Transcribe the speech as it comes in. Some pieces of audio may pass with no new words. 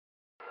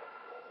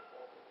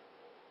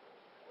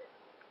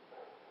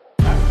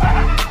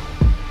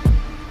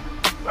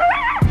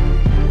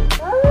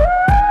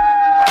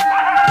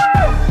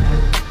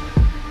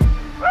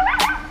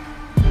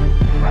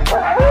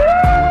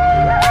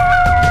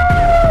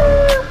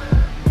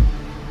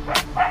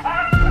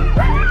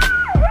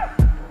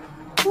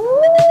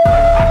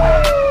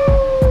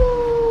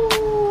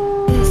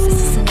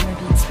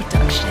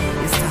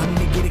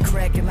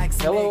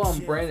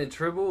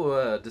Tribble,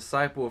 a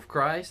disciple of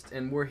Christ,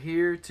 and we're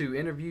here to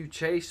interview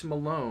Chase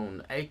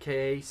Malone,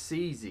 A.K.A.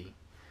 CEEZY.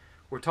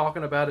 We're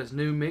talking about his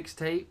new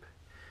mixtape,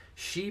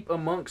 Sheep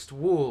Amongst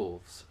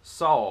Wolves,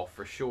 SAW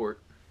for short.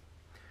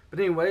 But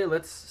anyway,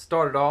 let's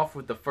start it off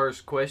with the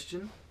first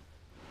question.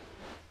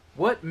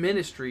 What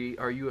ministry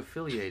are you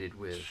affiliated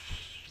with?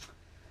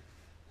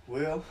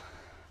 Well,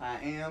 I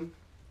am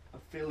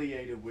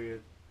affiliated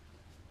with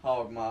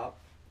Hog Mob,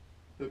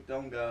 Hooked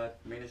on God,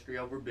 Ministry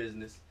Over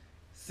Business,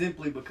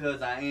 simply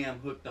because I am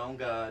hooked on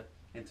God,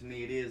 and to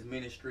me it is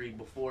ministry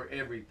before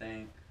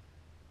everything.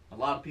 A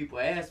lot of people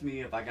ask me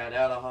if I got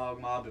out of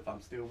Hog Mob, if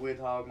I'm still with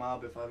Hog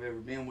Mob, if I've ever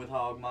been with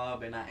Hog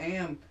Mob, and I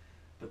am,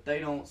 but they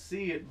don't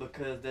see it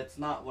because that's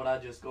not what I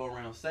just go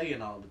around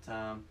saying all the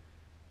time.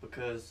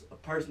 Because a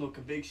personal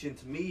conviction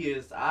to me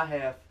is I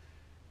have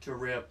to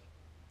rep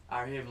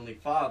our Heavenly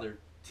Father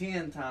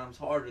 10 times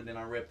harder than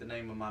I rep the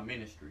name of my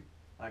ministry.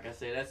 Like I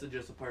said, that's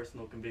just a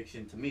personal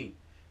conviction to me.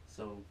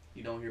 So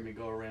you don't hear me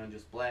go around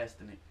just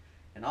blasting it.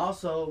 And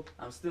also,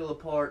 I'm still a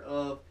part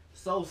of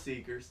Soul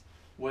Seekers.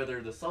 Whether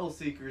the Soul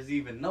Seekers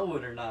even know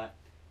it or not,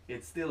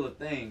 it's still a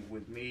thing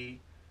with me,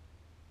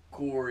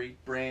 Corey,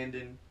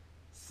 Brandon,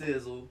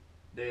 Sizzle,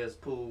 Des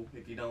Pool,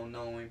 if you don't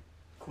know him,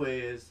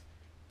 Quez,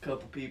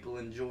 couple people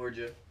in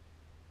Georgia.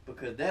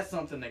 Because that's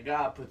something that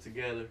God put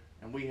together,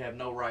 and we have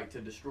no right to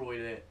destroy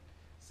that.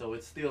 So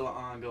it's still an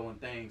ongoing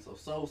thing. So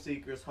Soul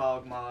Seekers,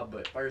 Hog Mob,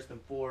 but first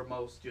and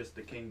foremost, just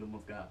the kingdom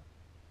of God.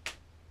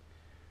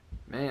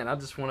 Man, I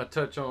just want to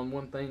touch on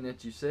one thing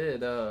that you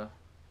said.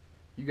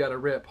 You got to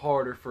rep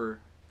harder for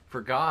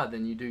God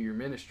than you do your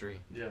ministry.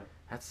 Yeah.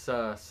 That's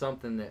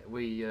something that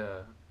we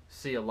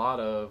see a lot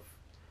of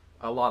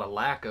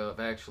lack of,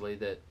 actually,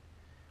 that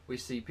we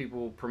see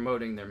people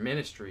promoting their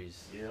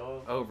ministries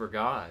over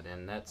God,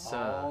 and that's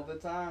all the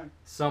time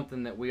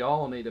something that we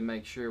all need to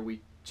make sure we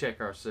check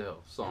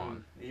ourselves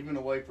on. Even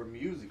away from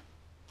music,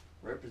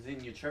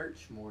 representing your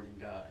church more than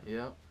God.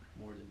 Yep.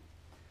 More than.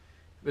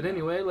 But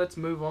anyway, let's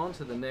move on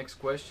to the next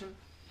question.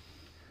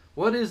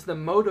 What is the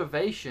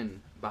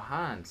motivation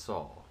behind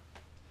Saul?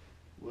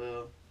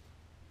 Well,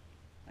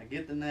 I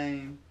get the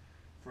name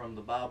from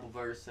the Bible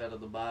verse out of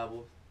the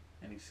Bible.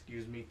 And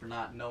excuse me for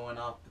not knowing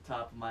off the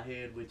top of my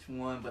head which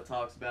one, but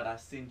talks about I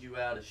send you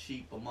out as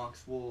sheep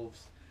amongst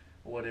wolves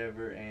or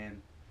whatever.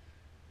 And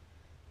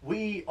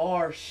we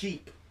are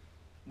sheep.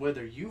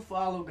 Whether you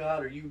follow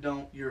God or you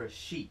don't, you're a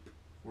sheep.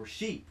 We're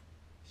sheep.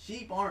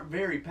 Sheep aren't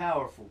very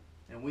powerful,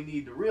 and we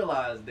need to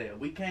realize that.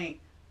 We can't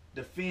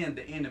defend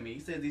the enemy. He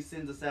says he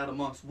sends us out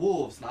amongst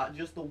wolves, not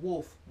just the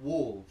wolf,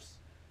 wolves.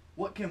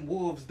 What can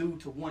wolves do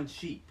to one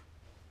sheep?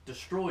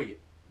 Destroy it,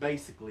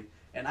 basically.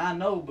 And I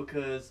know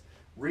because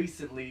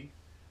recently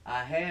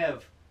I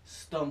have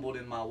stumbled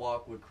in my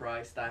walk with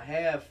Christ. I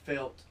have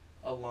felt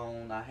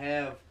alone. I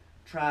have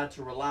tried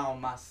to rely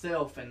on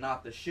myself and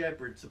not the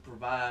shepherd to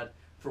provide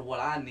for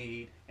what I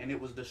need, and it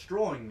was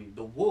destroying me.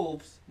 The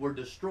wolves were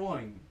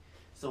destroying me.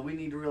 So we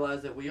need to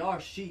realize that we are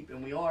sheep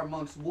and we are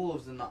amongst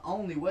wolves, and the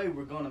only way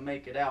we're going to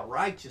make it out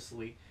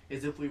righteously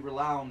is if we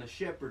rely on the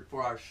shepherd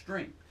for our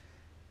strength.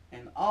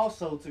 And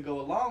also to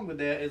go along with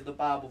that is the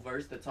Bible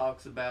verse that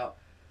talks about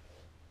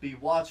be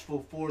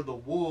watchful for the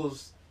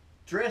wolves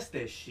dressed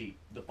as sheep,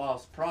 the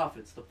false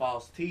prophets, the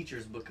false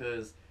teachers,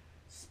 because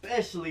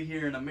especially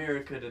here in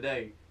America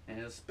today,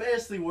 and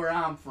especially where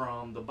I'm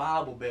from, the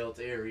Bible Belt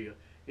area,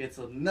 it's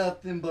a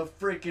nothing but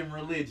freaking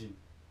religion.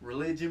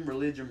 Religion,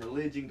 religion,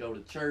 religion. Go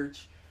to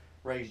church,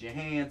 raise your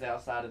hands.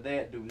 Outside of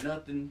that, do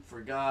nothing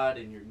for God,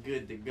 and you're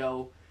good to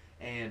go.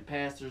 And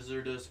pastors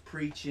are just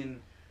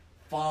preaching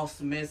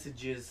false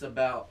messages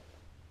about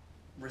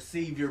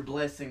receive your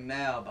blessing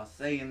now by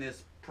saying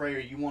this prayer.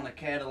 You want a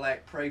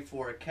Cadillac, pray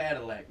for a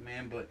Cadillac,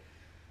 man. But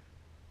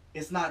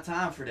it's not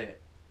time for that.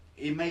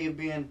 It may have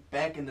been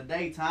back in the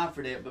day time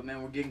for that, but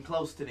man, we're getting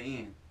close to the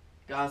end.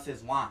 God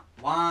says, why?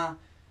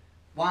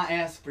 Why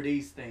ask for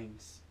these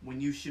things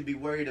when you should be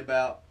worried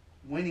about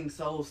winning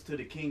souls to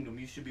the kingdom?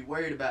 You should be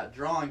worried about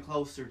drawing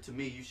closer to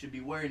me. You should be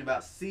worried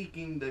about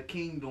seeking the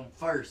kingdom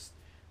first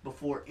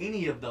before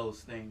any of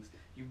those things.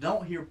 You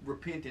don't hear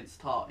repentance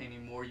taught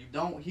anymore. You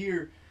don't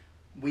hear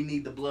we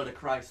need the blood of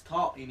Christ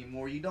taught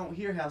anymore. You don't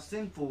hear how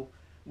sinful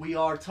we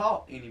are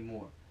taught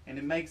anymore. And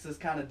it makes us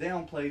kind of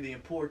downplay the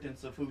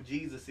importance of who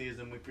Jesus is,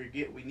 and we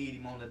forget we need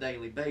him on a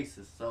daily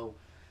basis. So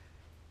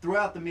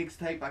throughout the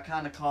mixtape, I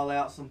kind of call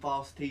out some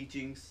false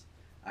teachings.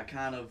 I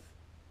kind of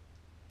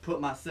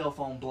put myself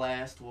on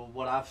blast with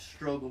what I've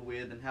struggled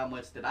with and how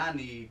much that I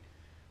need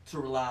to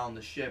rely on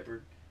the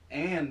shepherd.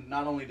 And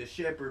not only the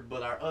shepherd,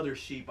 but our other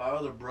sheep, our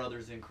other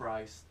brothers in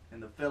Christ,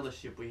 and the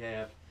fellowship we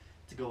have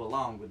to go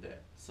along with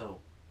that. So,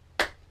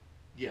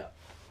 yeah.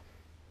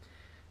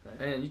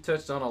 And you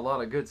touched on a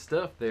lot of good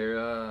stuff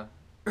there.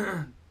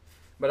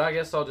 But I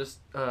guess I'll just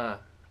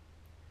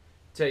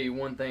tell you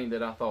one thing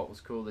that I thought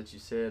was cool that you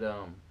said.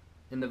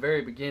 In the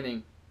very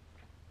beginning,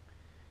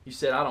 you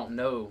said, I don't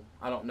know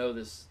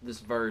this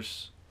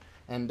verse.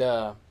 And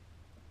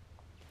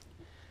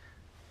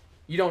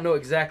you don't know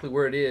exactly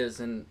where it is.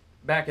 And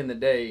back in the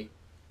day,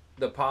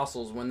 the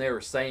apostles, when they were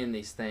saying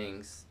these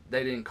things,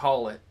 they didn't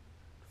call it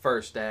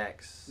first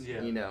Acts,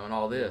 and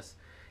all this.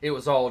 It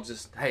was all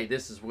just, hey,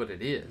 this is what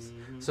it is.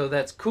 Mm-hmm. So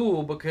that's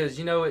cool because,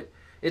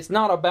 it's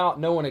not about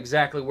knowing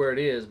exactly where it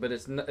is, but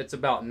it's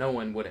about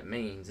knowing what it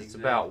means. It's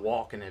about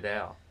walking it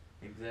out.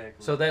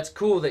 Exactly. So that's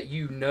cool that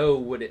you know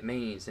what it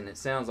means, and it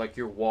sounds like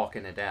you're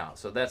walking it out.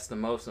 So that's the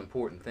most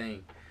important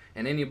thing.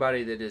 And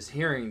anybody that is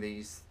hearing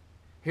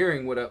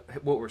what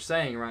we're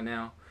saying right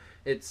now,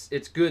 it's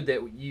good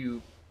that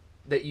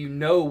you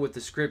know what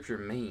the scripture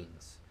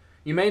means.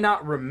 You may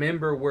not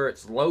remember where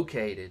it's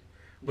located,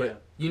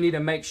 but you need to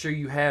make sure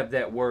you have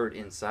that word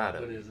inside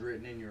of it. But it's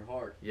written in your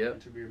heart.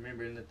 Yep. To be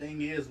remembered. And the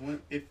thing is,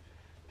 if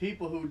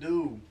people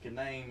who can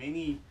name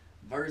any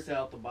verse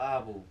out the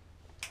Bible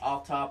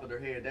off top of their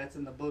head, that's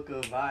in the book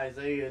of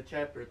Isaiah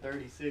chapter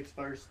 36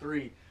 verse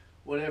 3,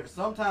 whatever.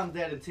 Sometimes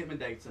that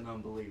intimidates an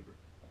unbeliever.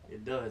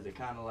 It does. It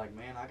kind of like,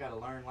 man, I got to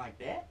learn like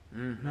that?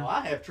 Mm-hmm. No,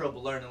 I have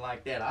trouble learning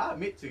like that. I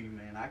admit to you,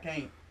 man. I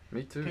can't.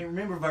 Me too. Can't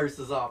remember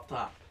verses off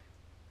top.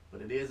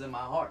 But it is in my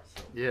heart.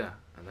 So. Yeah,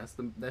 and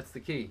that's the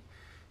key.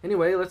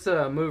 Anyway, let's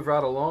move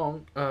right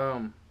along.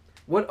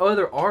 What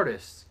other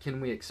artists can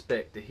we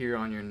expect to hear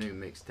on your new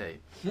mixtape?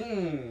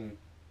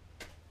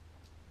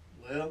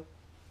 Well,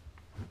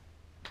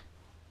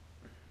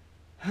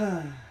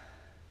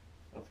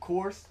 of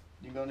course,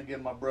 you're going to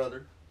get my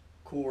brother,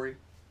 Corey,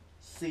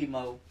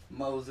 Simo,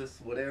 Moses,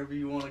 whatever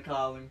you want to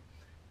call him.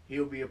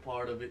 He'll be a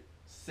part of it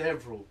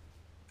several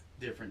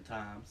different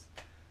times.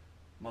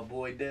 My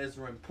boy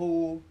Desmond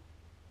Poole,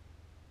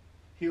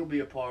 he'll be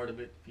a part of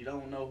it. If you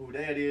don't know who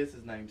that is,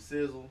 his name's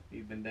Sizzle.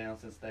 He's been down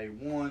since day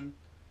one.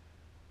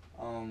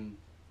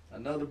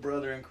 Another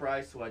brother in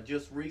Christ who I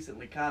just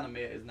recently kind of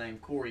met is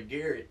named Corey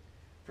Garrett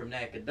from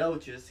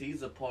Nacogdoches.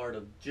 He's a part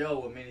of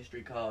Joe, a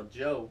ministry called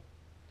Joe,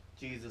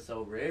 Jesus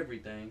Over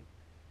Everything.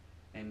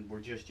 And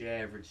we're just your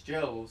average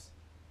Joes.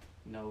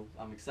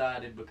 I'm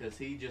excited because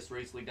he just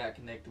recently got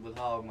connected with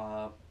Hog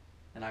Mob,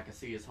 and I can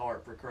see his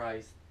heart for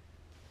Christ.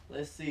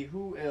 Let's see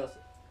who else.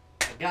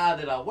 A guy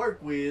that I work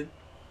with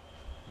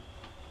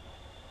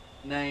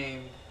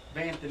named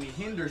Anthony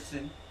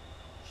Henderson.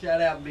 Shout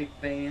out, Big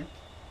Van.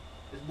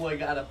 This boy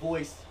got a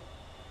voice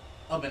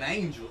of an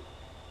angel.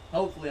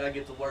 Hopefully I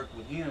get to work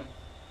with him.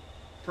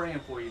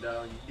 Praying for you,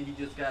 dog. He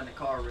just got in a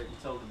car wreck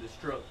and totaled his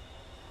truck.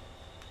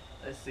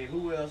 Let's see,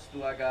 who else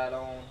do I got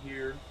on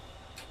here?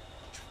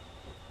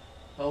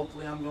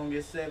 Hopefully I'm going to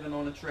get 7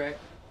 on the track.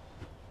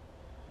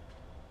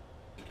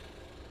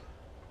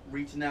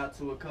 Reaching out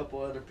to a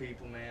couple other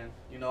people, man.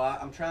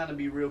 I'm trying to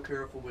be real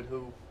careful with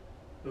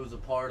who's a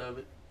part of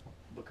it.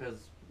 Because,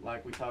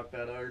 like we talked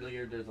about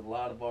earlier, there's a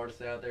lot of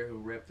artists out there who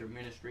rep their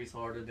ministries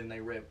harder than they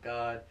rep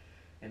God.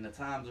 And the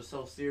times are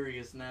so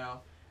serious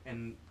now.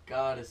 And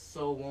God is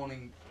so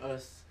wanting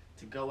us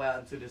to go out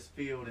into this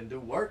field and do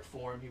work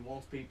for Him. He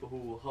wants people who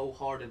will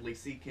wholeheartedly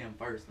seek Him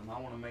first. And I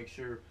want to make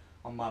sure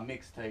on my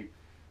mixtape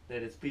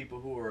that it's people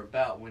who are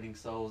about winning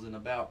souls and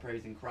about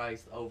praising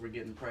Christ over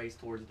getting praise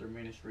towards their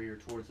ministry or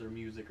towards their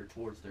music or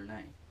towards their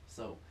name.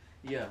 So,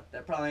 yeah,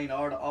 that probably ain't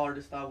all the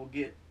artist I will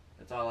get.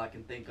 That's all I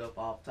can think of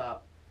off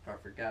top. If I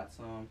forgot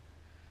some,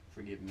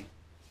 forgive me.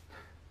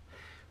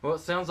 Well, it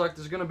sounds like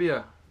there's going to be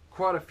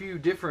quite a few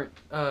different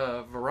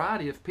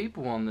variety of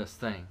people on this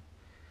thing.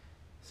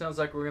 Sounds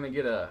like we're going to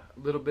get a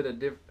little bit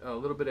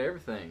of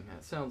everything.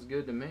 That sounds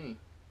good to me.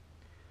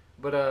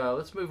 But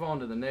let's move on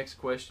to the next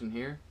question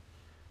here.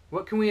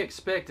 What can we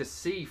expect to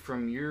see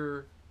from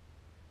you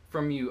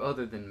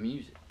other than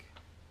music?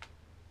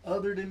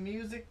 Other than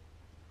music?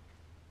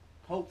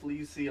 Hopefully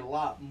you see a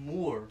lot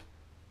more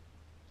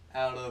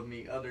out of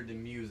me other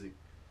than music.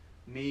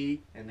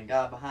 Me and the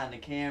guy behind the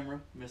camera,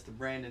 Mr.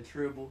 Brandon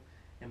Tribble,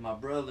 and my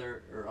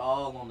brother are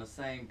all on the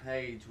same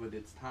page with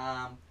it's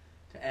time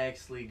to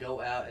actually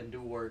go out and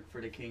do work for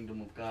the kingdom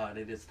of God.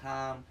 It is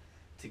time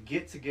to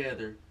get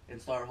together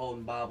and start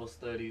holding Bible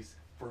studies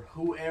for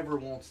whoever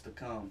wants to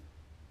come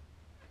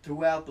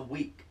throughout the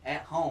week,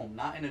 at home,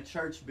 not in a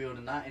church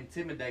building, not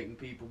intimidating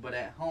people, but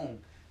at home,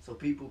 so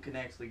people can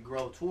actually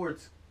grow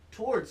towards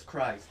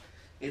Christ.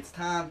 It's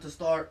time to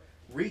start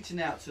reaching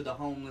out to the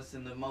homeless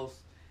and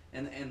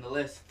the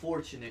less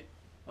fortunate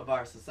of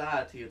our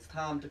society. It's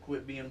time to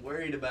quit being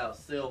worried about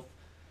self.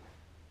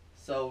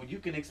 So you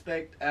can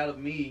expect out of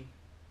me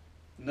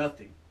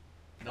nothing.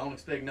 Don't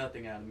expect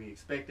nothing out of me.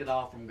 Expect it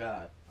all from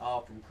God,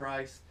 all from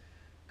Christ,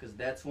 because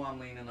that's who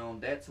I'm leaning on.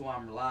 That's who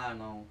I'm relying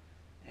on.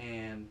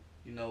 And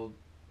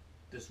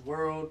this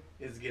world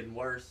is getting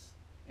worse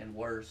and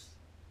worse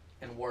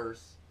and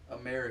worse.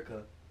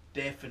 America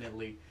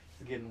definitely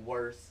is getting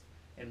worse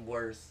and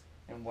worse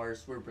and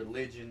worse. We're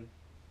religion,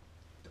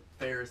 the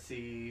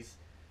Pharisees,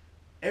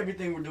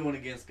 everything we're doing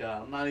against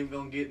God. I'm not even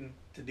going to get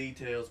into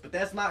details, but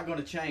that's not going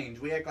to change.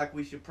 We act like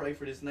we should pray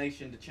for this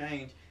nation to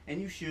change, and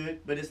you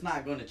should, but it's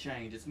not going to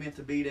change. It's meant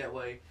to be that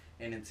way,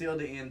 and until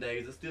the end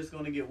days, it's just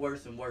going to get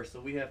worse and worse. So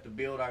we have to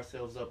build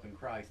ourselves up in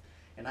Christ.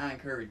 And I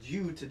encourage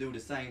you to do the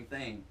same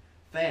thing.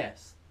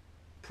 Fast.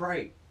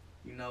 Pray.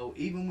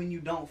 Even when you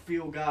don't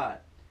feel God.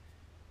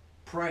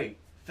 Pray.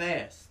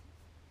 Fast.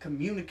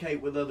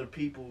 communicate with other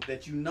people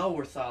that you know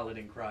are solid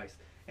in Christ.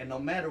 And no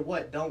matter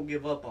what, don't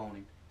give up on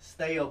him.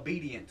 Stay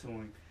obedient to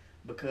him.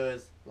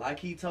 Because like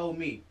he told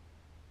me,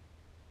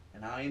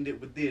 and I'll end it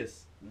with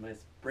this, unless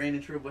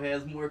Brandon Tribble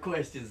has more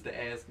questions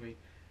to ask me.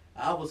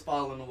 I was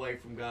falling away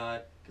from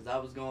God because I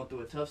was going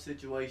through a tough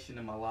situation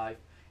in my life.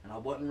 And I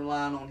wasn't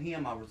relying on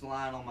him, I was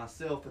relying on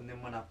myself. And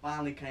then when I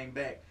finally came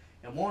back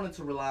and wanted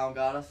to rely on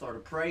God, I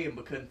started praying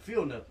but couldn't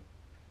feel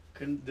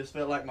nothing. Just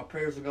felt like my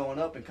prayers were going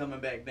up and coming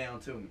back down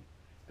to me.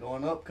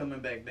 Going up, coming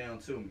back down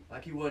to me.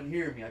 Like he wasn't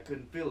hearing me. I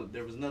couldn't feel it.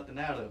 There was nothing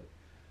out of it.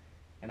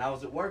 And I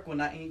was at work when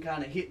that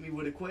kind of hit me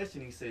with a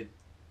question. He said,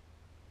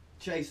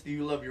 Chase, do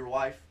you love your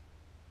wife?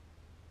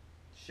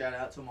 Shout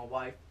out to my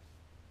wife,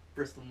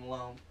 Bristol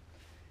Malone.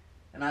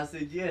 And I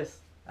said, yes,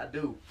 I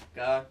do,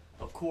 God.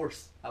 Of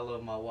course I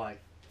love my wife.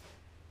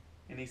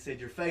 And he said,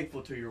 you're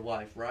faithful to your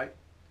wife, right?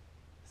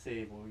 I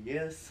said, well,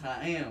 yes,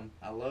 I am.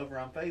 I love her.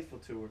 I'm faithful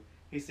to her.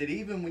 He said,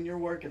 even when you're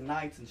working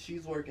nights and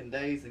she's working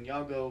days and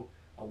y'all go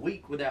a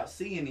week without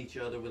seeing each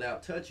other,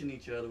 without touching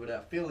each other,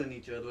 without feeling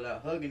each other,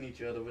 without hugging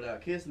each other,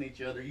 without kissing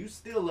each other, you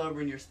still love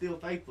her and you're still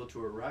faithful to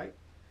her, right?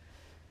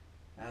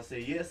 I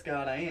said, yes,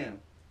 God, I am.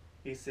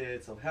 He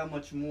said, so how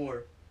much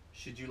more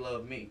should you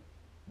love me?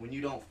 When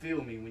you don't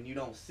feel me, when you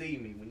don't see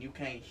me, when you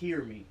can't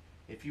hear me.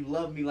 If you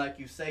love me like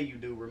you say you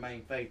do,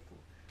 remain faithful.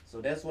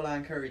 So that's what I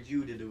encourage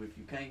you to do. If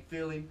you can't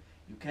feel him,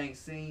 you can't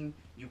see him,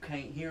 you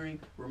can't hear him,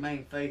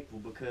 remain faithful,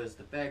 because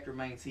the fact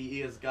remains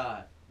he is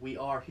God. We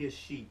are his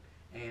sheep,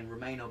 and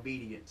remain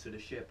obedient to the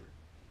shepherd.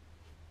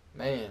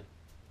 Man,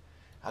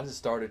 I just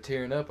started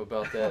tearing up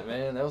about that,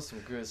 man. That was some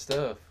good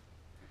stuff.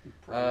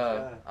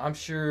 I'm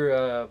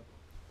sure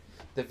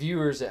the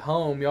viewers at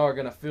home, y'all are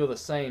going to feel the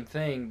same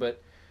thing,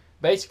 but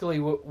basically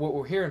what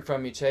we're hearing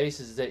from you, Chase,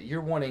 is that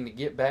you're wanting to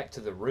get back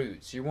to the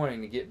roots. You're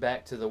wanting to get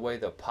back to the way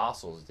the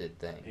apostles did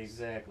things.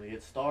 Exactly.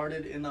 It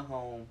started in the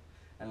home,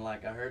 and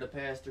like I heard a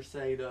pastor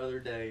say the other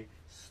day,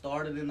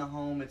 started in the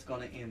home, it's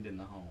going to end in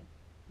the home.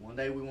 One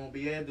day we won't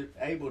be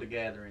able to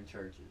gather in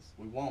churches.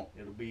 We won't.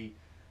 It'll be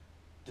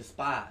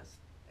despised,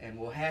 and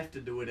we'll have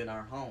to do it in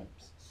our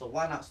homes. So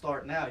why not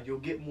start now? You'll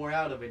get more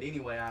out of it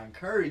anyway. I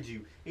encourage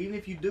you, even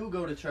if you do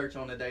go to church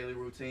on a daily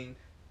routine,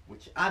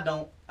 which I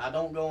don't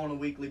go on a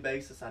weekly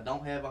basis. I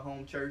don't have a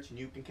home church, and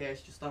you can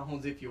cast your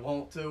stones if you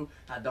want to.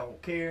 I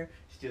don't care.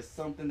 It's just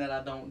something that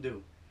I don't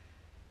do.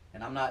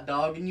 And I'm not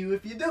dogging you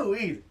if you do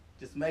either.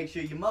 Just make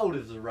sure your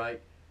motives are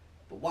right.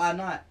 But why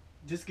not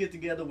just get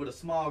together with a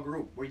small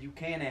group where you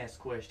can ask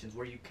questions,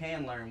 where you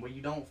can learn, where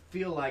you don't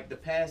feel like the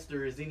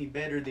pastor is any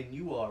better than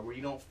you are, where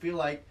you don't feel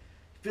like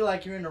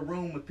you're in a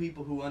room with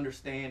people who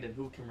understand and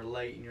who can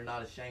relate, and you're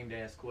not ashamed to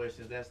ask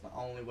questions. That's the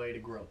only way to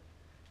grow.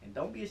 And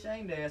don't be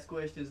ashamed to ask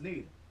questions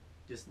neither.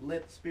 Just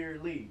let the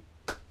Spirit lead.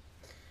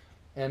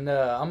 And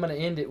I'm going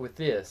to end it with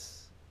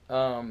this.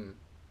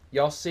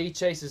 Y'all see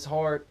Chase's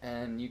heart,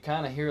 and you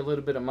kind of hear a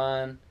little bit of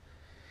mine.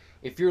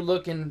 If you're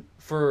looking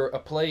for a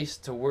place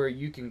to where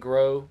you can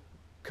grow,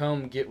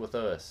 come get with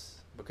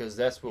us, because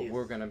that's what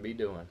we're going to be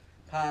doing.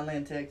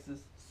 Pineland,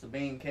 Texas,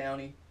 Sabine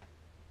County,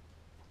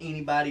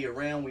 anybody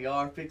around, we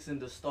are fixing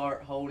to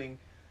start holding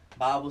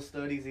Bible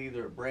studies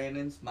either at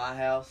Brandon's, my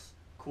house,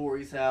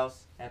 Corey's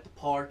house, at the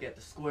park, at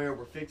the square.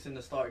 We're fixing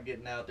to start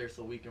getting out there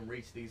so we can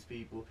reach these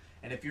people.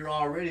 And if you're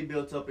already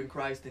built up in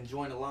Christ, then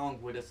join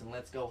along with us, and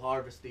let's go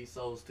harvest these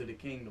souls to the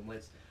kingdom.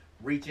 Let's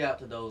reach out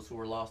to those who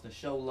are lost and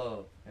show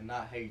love and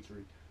not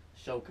hatred.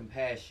 Show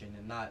compassion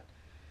and not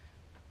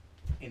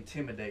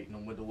intimidating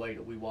them with the way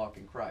that we walk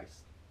in Christ.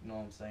 You know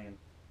what I'm saying?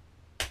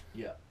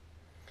 Yeah.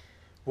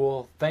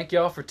 Well, thank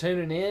y'all for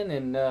tuning in,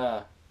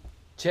 and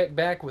check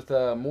back with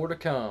more to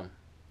come.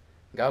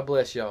 God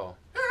bless y'all.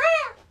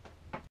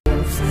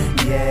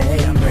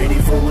 Yeah, I'm ready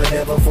for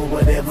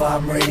whatever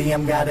I'm ready.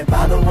 I'm guided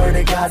by the word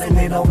of God, and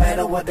it don't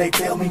matter what they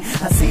tell me.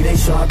 I see they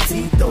sharp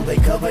teeth, though they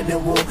covered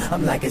in wool.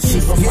 I'm like a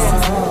sheep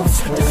among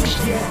wolves.